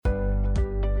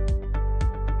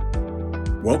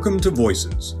Welcome to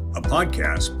Voices, a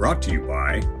podcast brought to you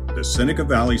by the Seneca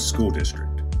Valley School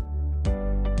District.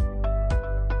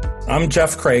 I'm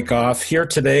Jeff Krakoff, here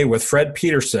today with Fred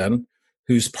Peterson,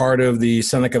 who's part of the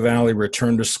Seneca Valley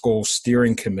Return to School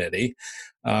Steering Committee.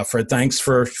 Fred, thanks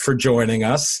for joining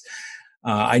us.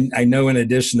 I know in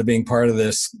addition to being part of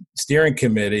this steering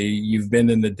committee, you've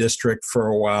been in the district for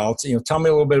a while. Tell me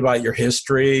a little bit about your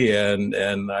history, and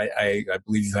I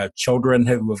believe you have children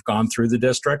who have gone through the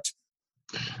district.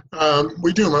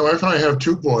 We do. My wife and I have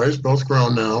two boys, both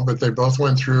grown now, but they both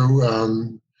went through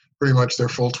pretty much their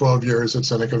full 12 years at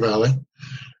Seneca Valley.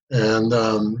 And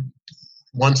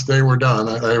once they were done,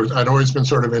 I'd always been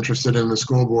sort of interested in the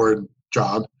school board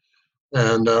job.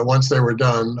 And once they were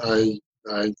done,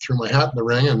 I threw my hat in the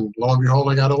ring, and lo and behold,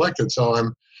 I got elected. So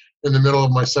I'm in the middle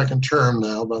of my second term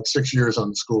now, about 6 years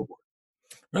on the school board.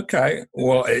 Okay.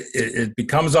 Well, it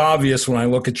becomes obvious when I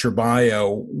look at your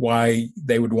bio why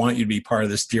they would want you to be part of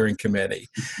the steering committee.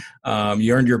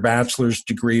 You earned your bachelor's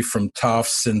degree from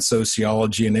Tufts in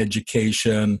sociology and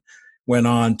education, went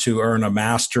on to earn a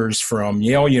master's from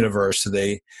Yale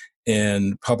University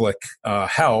in public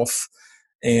health.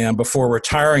 And before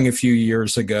retiring a few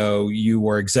years ago, you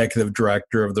were executive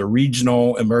director of the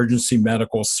Regional Emergency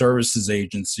Medical Services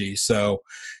Agency. So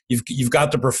you've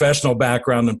got the professional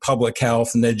background in public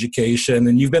health and education,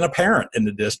 and you've been a parent in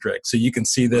the district. So you can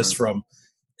see this from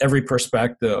every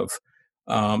perspective.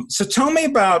 So tell me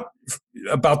about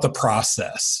the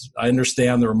process. I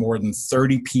understand there are more than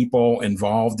 30 people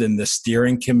involved in the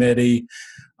steering committee.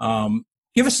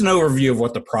 Give us an overview of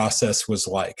what the process was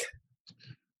like.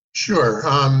 Sure.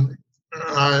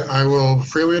 I will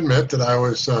freely admit that I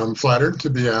was flattered to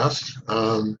be asked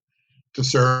to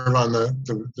serve on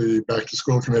the Back to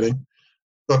School Committee.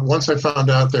 But once I found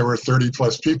out there were 30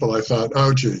 plus people, I thought,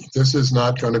 oh, gee, this is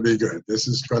not going to be good. This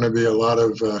is going to be a lot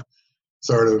of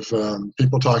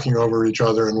people talking over each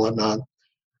other and whatnot.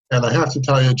 And I have to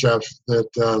tell you, Jeff,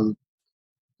 that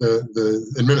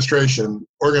the administration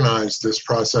organized this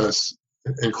process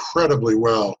incredibly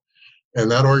well. And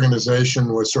that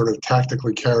organization was sort of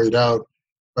tactically carried out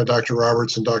by Dr.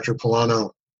 Roberts and Dr.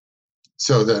 Polano,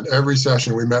 so that every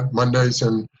session, we met Mondays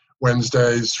and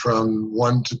Wednesdays from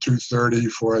 1 to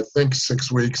 2:30 for, I think, 6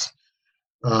 weeks,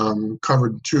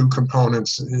 covered two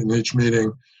components in each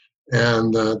meeting.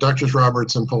 And Drs.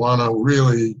 Roberts and Polano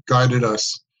really guided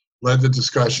us, led the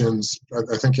discussions.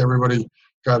 I think everybody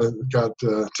got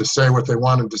to say what they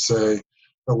wanted to say,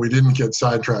 but we didn't get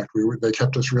sidetracked. They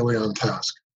kept us really on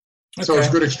task. Okay. So it's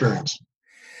a good experience.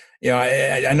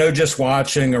 Yeah, I know just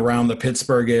watching around the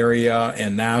Pittsburgh area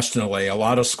and nationally, a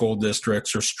lot of school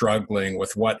districts are struggling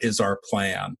with what is our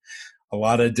plan. A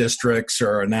lot of districts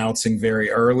are announcing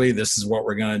very early, this is what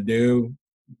we're going to do.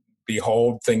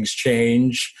 Behold, things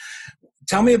change.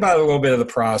 Tell me about a little bit of the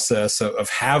process of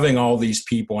having all these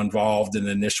people involved in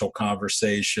initial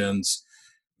conversations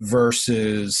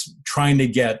versus trying to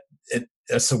get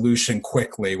a solution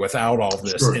quickly without all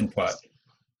this input.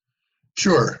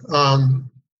 Sure.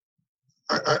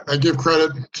 I give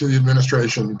credit to the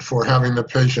administration for having the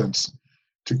patience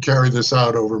to carry this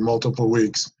out over multiple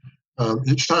weeks.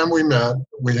 Each time we met,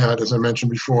 we had, as I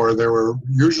mentioned before, there were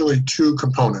usually two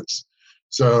components.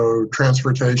 So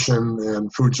transportation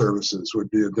and food services would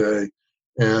be a day,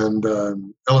 and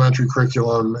elementary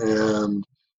curriculum and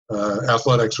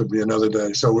athletics would be another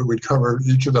day. So we'd cover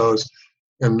each of those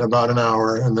in about an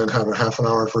hour and then have a half an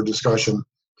hour for discussion.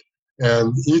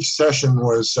 And each session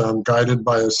was guided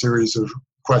by a series of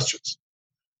questions,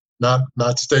 not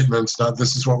statements, not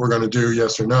this is what we're going to do,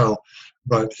 yes or no,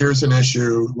 but here's an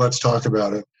issue, let's talk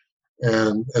about it.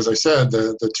 And as I said,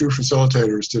 the two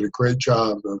facilitators did a great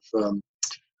job of,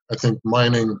 I think,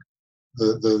 mining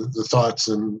the thoughts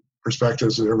and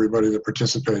perspectives of everybody that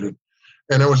participated.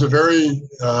 And it was a very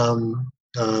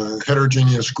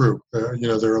heterogeneous group. There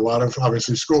are a lot of,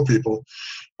 obviously, school people,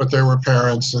 but there were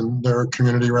parents and there were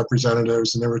community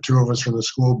representatives and there were two of us from the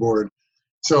school board.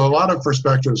 So a lot of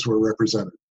perspectives were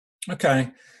represented. Okay.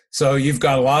 So you've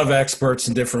got a lot of experts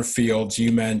in different fields.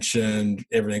 You mentioned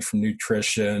everything from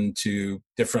nutrition to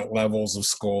different levels of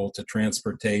school to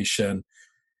transportation.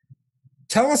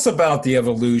 Tell us about the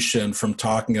evolution from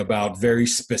talking about very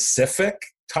specific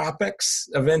topics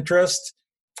of interest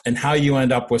and how you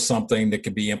end up with something that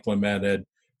could be implemented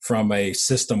from a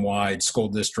system-wide, school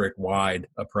district-wide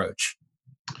approach.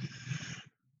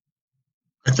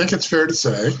 I think it's fair to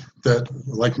say that,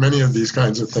 like many of these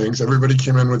kinds of things, everybody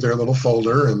came in with their little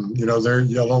folder and their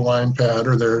yellow line pad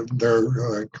or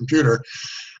their computer,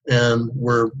 and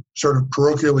were sort of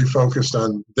parochially focused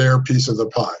on their piece of the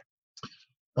pie.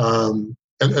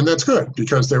 And that's good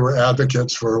because they were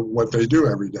advocates for what they do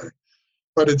every day.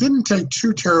 But it didn't take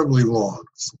too terribly long,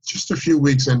 just a few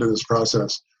weeks into this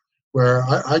process, where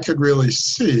I could really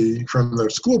see from the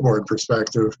school board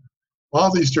perspective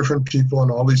all these different people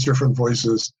and all these different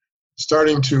voices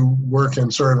starting to work in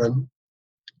sort of an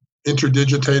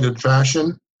interdigitated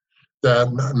fashion, that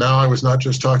now I was not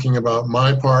just talking about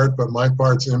my part, but my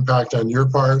part's impact on your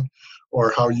part,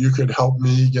 or how you could help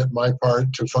me get my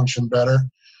part to function better.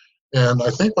 And I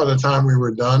think by the time we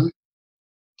were done,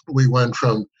 we went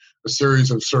from a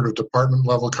series of sort of department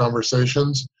level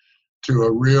conversations to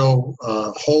a real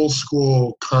whole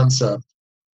school concept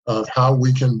of how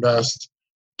we can best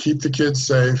keep the kids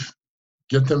safe,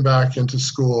 get them back into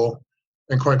school,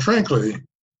 and quite frankly,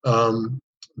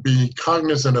 be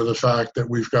cognizant of the fact that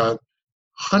we've got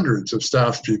hundreds of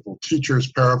staff people,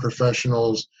 teachers,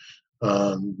 paraprofessionals,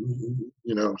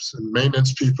 some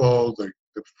maintenance people, the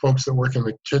folks that work in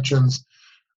the kitchens.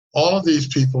 All of these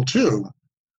people too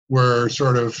were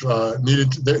sort of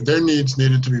their needs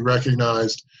needed to be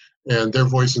recognized, and their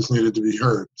voices needed to be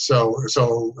heard. So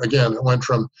again, it went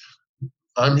from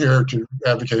I'm here to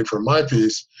advocate for my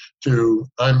piece to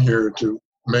I'm here to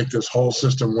make this whole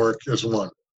system work as one.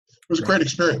 It was a great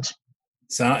experience.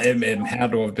 So it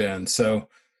had to have been. So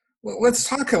let's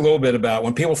talk a little bit about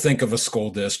when people think of a school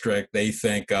district, they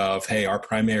think of, hey, our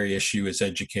primary issue is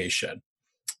education.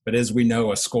 But as we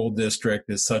know, a school district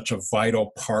is such a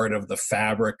vital part of the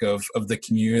fabric of the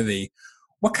community.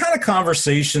 What kind of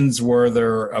conversations were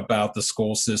there about the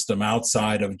school system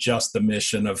outside of just the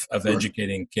mission of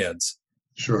educating kids?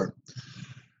 Sure.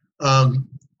 I'm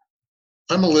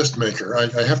a list maker.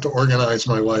 I have to organize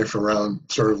my life around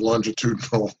sort of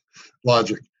longitudinal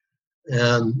logic.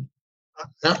 And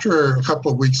after a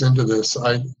couple of weeks into this,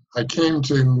 I came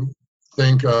to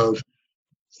think of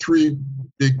three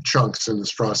big chunks in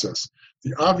this process.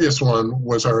 The obvious one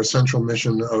was our essential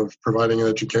mission of providing an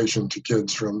education to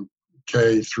kids from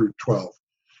K through 12.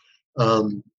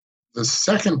 The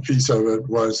second piece of it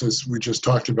was, as we just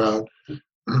talked about,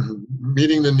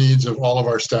 meeting the needs of all of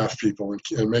our staff people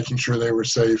and making sure they were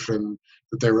safe and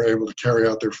that they were able to carry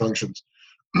out their functions.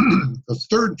 The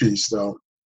third piece, though,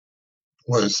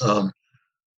 was a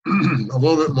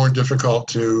little bit more difficult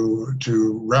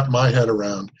to wrap my head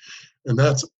around, and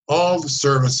that's all the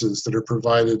services that are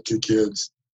provided to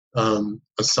kids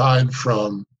aside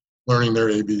from learning their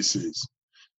ABCs.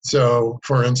 So,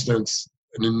 for instance,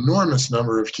 an enormous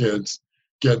number of kids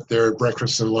get their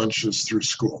breakfasts and lunches through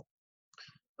school.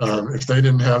 If they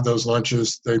didn't have those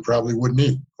lunches, they probably wouldn't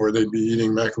eat, or they'd be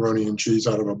eating macaroni and cheese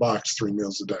out of a box 3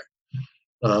 meals a day.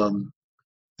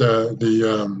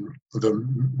 The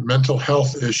mental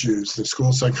health issues, the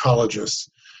school psychologists,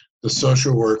 the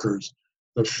social workers,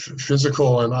 the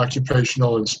physical and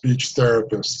occupational and speech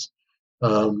therapists.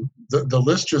 The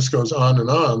list just goes on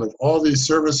of all these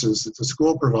services that the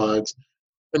school provides.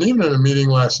 And even in a meeting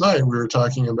last night, we were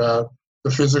talking about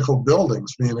the physical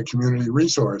buildings being a community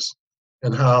resource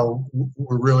and how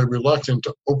we're really reluctant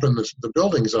to open the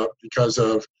buildings up because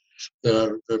of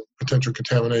the potential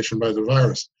contamination by the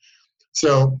virus.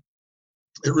 So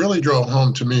it really drove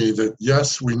home to me that,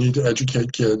 yes, we need to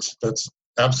educate kids. That's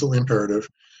absolutely imperative.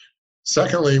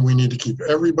 Secondly, we need to keep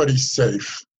everybody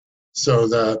safe so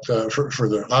that, for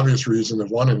the obvious reason of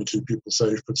wanting to keep people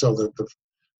safe, but so that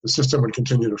the system would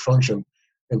continue to function.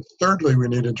 And thirdly, we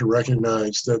needed to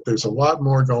recognize that there's a lot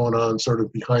more going on sort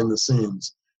of behind the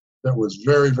scenes that was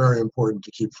very, very important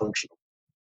to keep functional.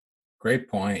 Great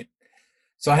point.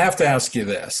 So I have to ask you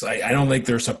this. I don't think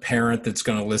there's a parent that's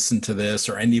going to listen to this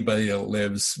or anybody that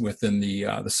lives within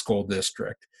the school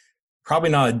district. Probably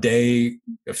not a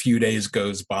few days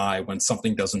goes by when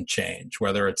something doesn't change,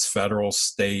 whether it's federal,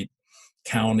 state,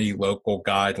 county, local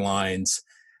guidelines.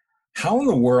 How in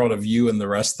the world have you and the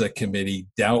rest of the committee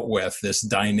dealt with this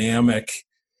dynamic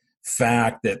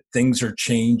fact that things are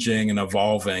changing and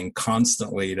evolving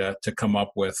constantly to come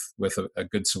up with a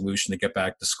good solution to get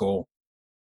back to school?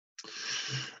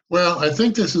 Well, I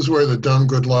think this is where the dumb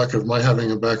good luck of my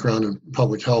having a background in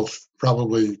public health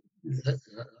probably,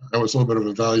 I was a little bit of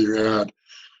a value add.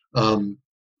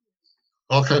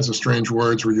 All kinds of strange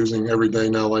words we're using every day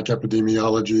now, like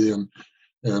epidemiology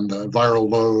and viral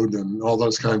load and all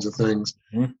those kinds of things.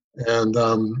 Mm-hmm. And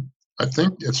I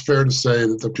think it's fair to say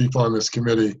that the people on this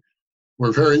committee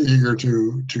were very eager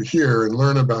to hear and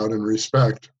learn about and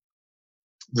respect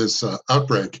this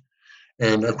outbreak.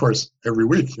 And of course, every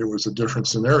week it was a different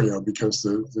scenario because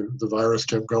the virus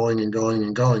kept going and going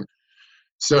and going.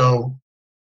 So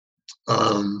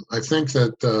I think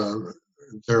that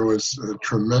there was a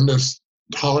tremendous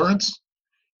tolerance,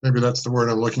 maybe that's the word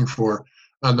I'm looking for,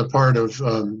 on the part of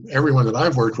everyone that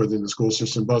I've worked with in the school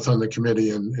system, both on the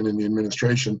committee and in the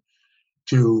administration,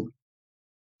 to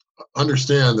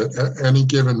understand that at any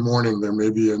given morning there may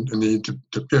be a need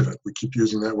to pivot. We keep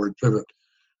using that word pivot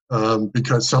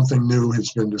because something new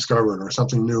has been discovered or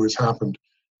something new has happened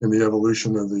in the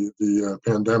evolution of the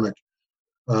pandemic.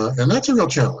 And that's a real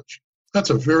challenge. That's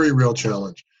a very real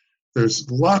challenge. There's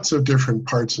lots of different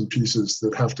parts and pieces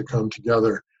that have to come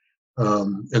together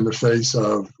in the face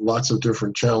of lots of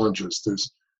different challenges.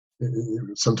 There's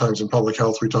sometimes in public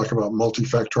health we talk about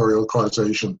multifactorial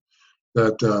causation,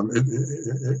 that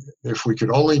if we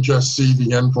could only just see the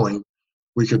endpoint,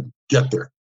 we could get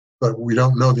there, but we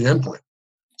don't know the endpoint.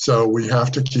 So we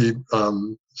have to keep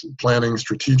planning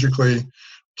strategically,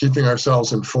 keeping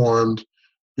ourselves informed,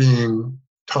 being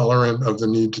tolerant of the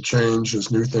need to change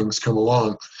as new things come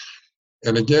along.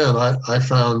 And again, I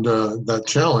found that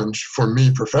challenge for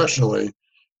me professionally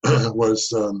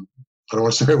was, I don't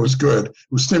want to say it was good, it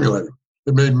was stimulating.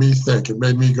 It made me think, it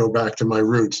made me go back to my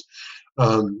roots.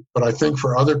 But I think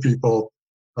for other people,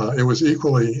 it was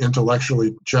equally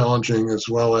intellectually challenging as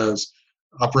well as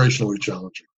operationally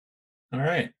challenging. All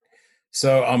right.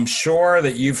 So I'm sure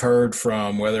that you've heard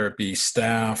from, whether it be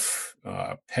staff,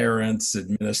 parents,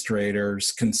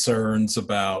 administrators, concerns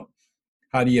about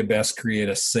how do you best create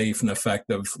a safe and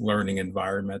effective learning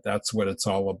environment. That's what it's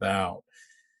all about.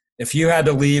 If you had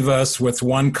to leave us with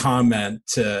one comment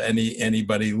to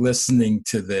anybody listening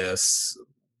to this,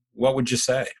 what would you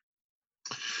say?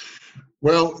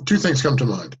 Well, two things come to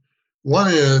mind.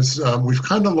 One is we've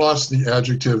kind of lost the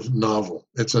adjective novel.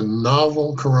 It's a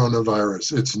novel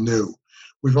coronavirus. It's new.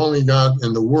 We've only got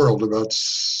in the world about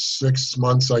 6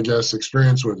 months, I guess,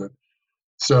 experience with it.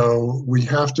 So we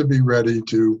have to be ready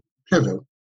to pivot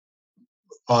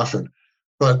often.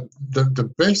 But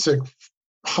the basic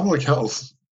public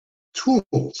health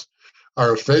tools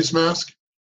are a face mask,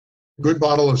 a good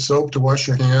bottle of soap to wash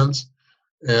your hands,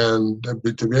 and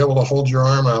to be able to hold your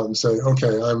arm out and say,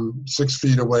 okay, I'm 6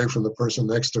 feet away from the person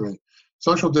next to me.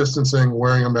 Social distancing,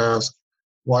 wearing a mask,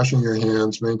 washing your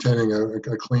hands, maintaining a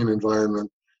clean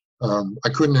environment. I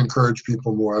couldn't encourage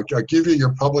people more. I give you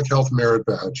your public health merit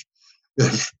badge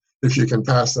if you can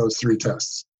pass those 3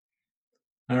 tests.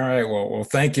 All right. Well,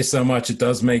 thank you so much. It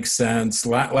does make sense.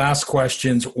 Last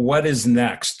questions. What is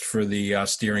next for the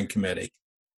steering committee?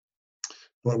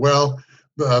 Well,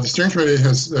 the steering committee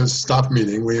has stopped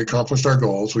meeting. We accomplished our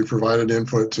goals. We provided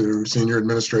input to senior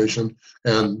administration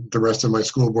and the rest of my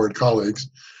school board colleagues.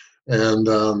 And,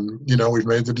 we've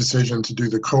made the decision to do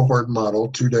the cohort model,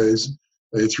 2 days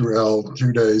A through L,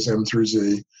 2 days M through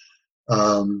Z.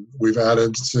 We've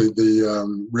added to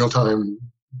the real-time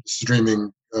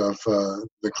streaming of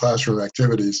the classroom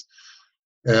activities.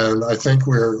 And I think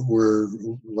we're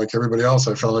like everybody else.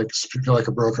 I feel like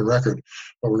a broken record,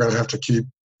 but we're going to have to keep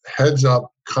heads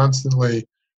up constantly,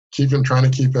 trying to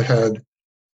keep ahead,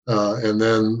 and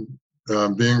then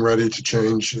being ready to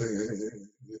change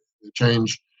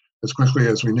as quickly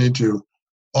as we need to,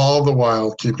 all the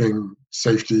while keeping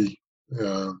safety,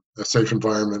 a safe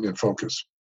environment in focus.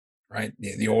 Right.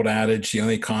 The old adage, the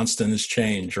only constant is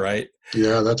change, right?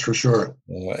 Yeah, that's for sure.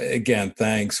 Again,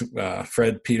 thanks.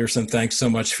 Fred Peterson, thanks so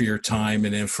much for your time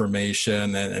and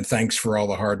information, and thanks for all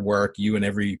the hard work you and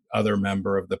every other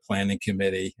member of the planning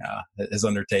committee has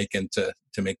undertaken to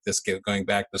make this going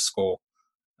back to school.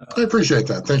 I appreciate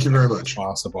that. Thank you very much.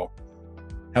 Possible.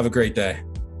 Have a great day.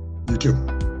 You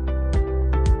too.